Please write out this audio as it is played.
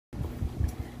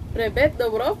Привет,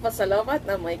 добро пожаловать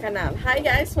на мой канал. Hi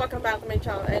guys, welcome back to my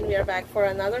channel and we are back for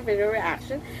another video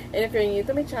reaction. And if you're new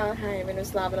to my channel, hi, my name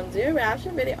is Lava and I'm doing a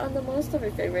reaction video on the most of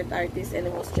your favorite artists and the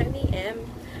most trendy and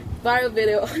viral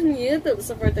video on YouTube.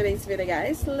 So for today's video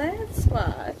guys, let's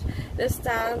watch this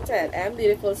talented and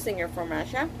beautiful singer from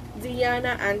Russia,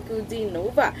 Diana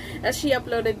Ankudinova, as she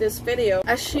uploaded this video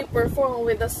as she performed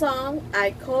with the song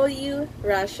I Call You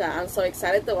Russia. I'm so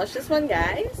excited to watch this one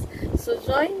guys, so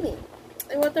join me.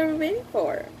 And what are we waiting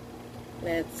for?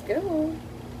 Let's go!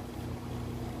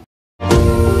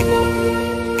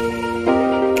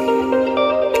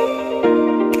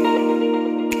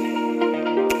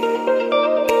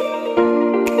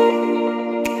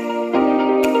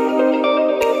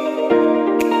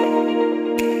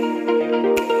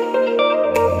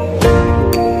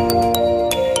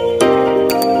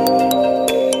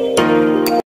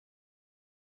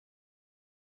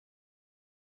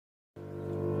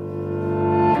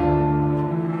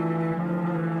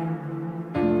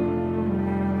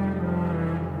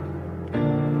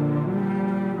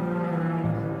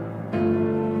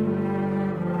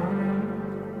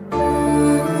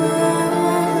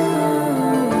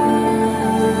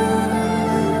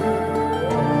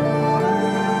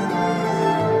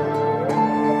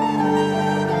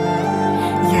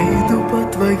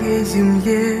 Твоей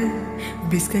земле, в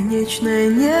бесконечное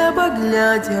небо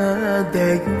глядя,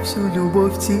 отдаю всю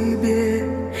любовь тебе,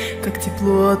 как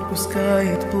тепло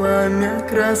отпускает пламя,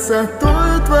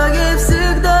 красотою твоей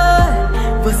всегда.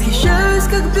 Восхищаюсь,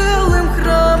 как белым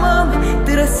храмом,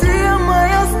 ты Россия,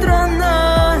 моя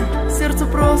страна, сердцу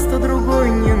просто другой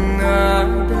не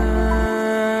надо.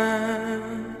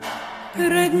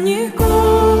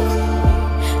 Родников,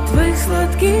 твоих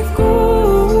сладкий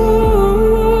вкус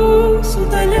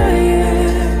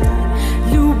удаляет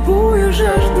любую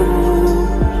жажду.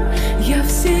 Я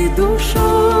всей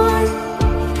душой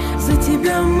за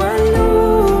тебя молюсь,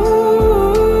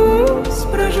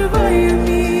 проживаю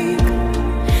миг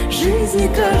жизни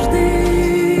каждый.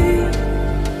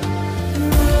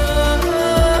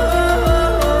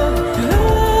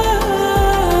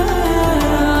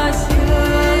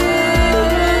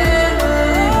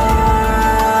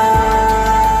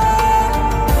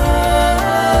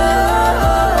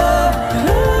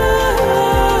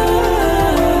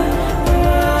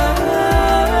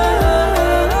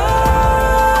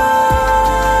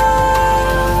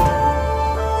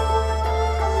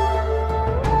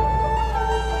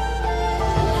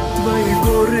 Твои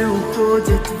горы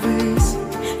уходят ввысь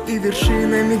и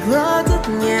вершинами гладят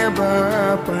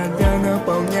небо, поля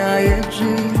наполняет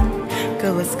жизнь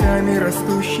колосками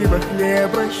растущего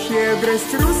хлеба.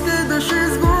 Щедрость русской души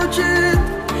звучит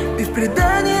и в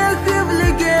преданиях, и в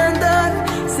легендах.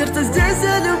 Сердце здесь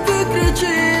о любви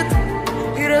кричит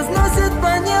и разносит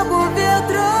по небу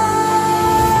ветра.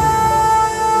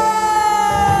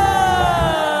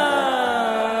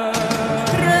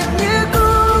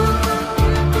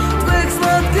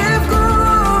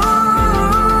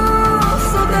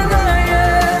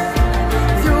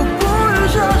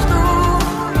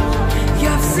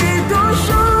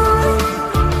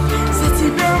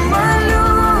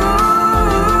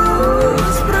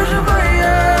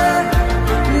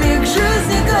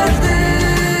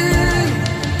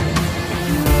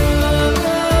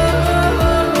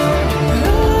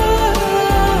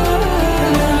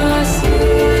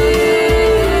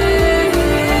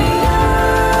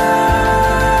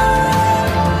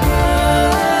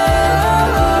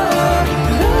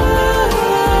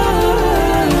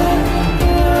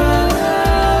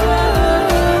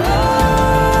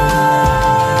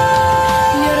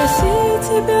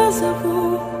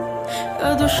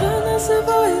 А душа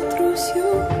называет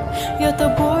Русью, я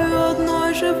тобою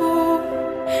одной живу,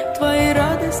 твоей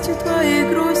радостью, твоей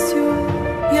грустью.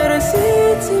 Я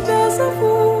Россией тебя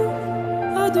зову,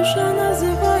 а душа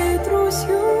называет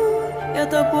Русью, я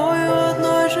тобою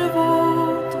одной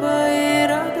живу, твоей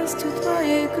радостью,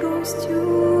 твоей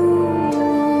грустью.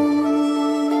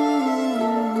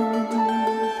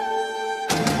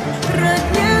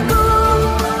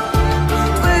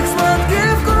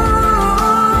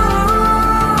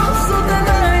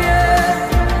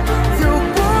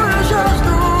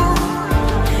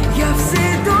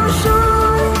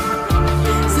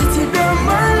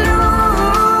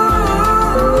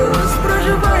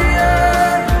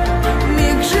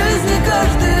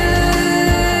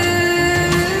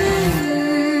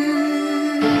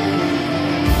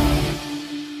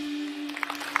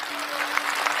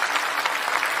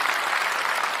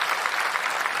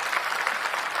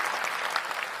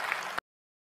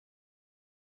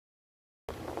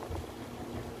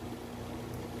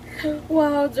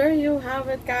 Wow, there you have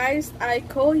it, guys. I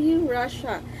Call You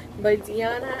Russia by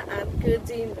Diana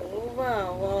Ankudinova.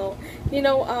 Wow, you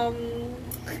know,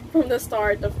 from the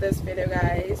start of this video,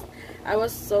 guys, I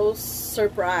was so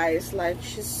surprised. Like,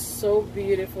 she's so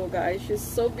beautiful, guys. She's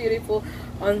so beautiful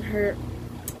on her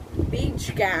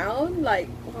beach gown. Like,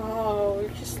 wow,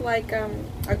 she's like a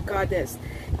goddess,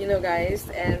 you know, guys.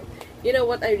 And you know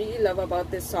what I really love about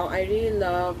this song? I really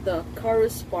love the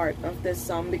chorus part of this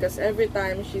song, because every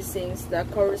time she sings the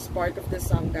chorus part of the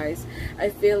song, guys, I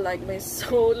feel like my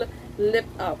soul lit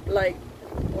up. Like,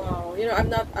 wow, you know,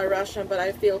 I'm not a Russian, but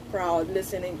I feel proud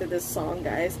listening to this song,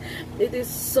 guys. It is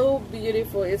so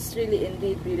beautiful. It's really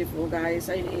indeed beautiful, guys.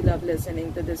 I really love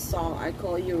listening to this song, I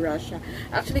Call You Russia.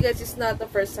 Actually, guys, it's not the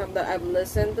first time that I've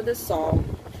listened to this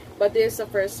song, but this is the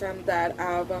first time that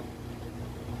I've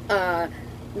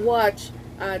watch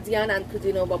Diana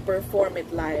Ankudinova perform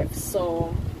it live.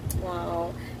 So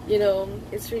wow, you know,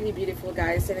 it's really beautiful,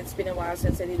 guys. And it's been a while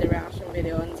since I did a reaction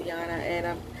video on Diana, and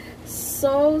I'm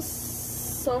so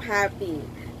happy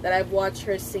that I've watched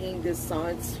her singing this song.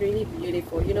 It's really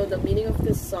beautiful. You know, the meaning of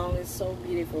this song is so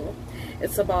beautiful.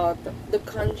 It's about the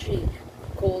country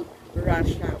called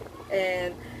Russia,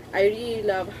 and I really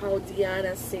love how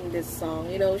Diana sings this song.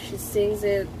 You know, she sings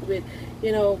it with,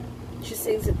 you know, she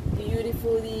sings it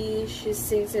beautifully, she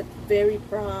sings it very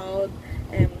proud,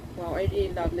 and wow, I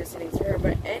really love listening to her.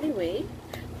 But anyway,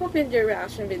 hope you enjoyed your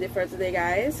reaction video for today,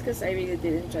 guys, because I really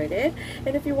did enjoy it.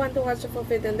 And if you want to watch the full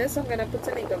video on this, I'm gonna put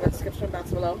the link in the description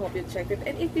box below. Hope you check it.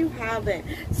 And if you haven't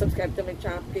subscribed to my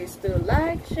channel, please do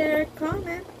like, share,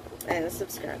 comment, and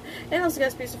subscribe. And also,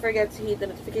 guys, please don't forget to hit the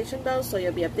notification bell so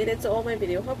you'll be updated to all my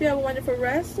videos. Hope you have a wonderful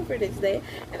rest of your day today,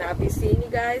 and I'll be seeing you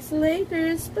guys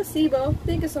later. Spasibo.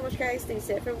 Thank you so much, guys. Stay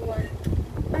safe, everyone.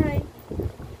 Bye.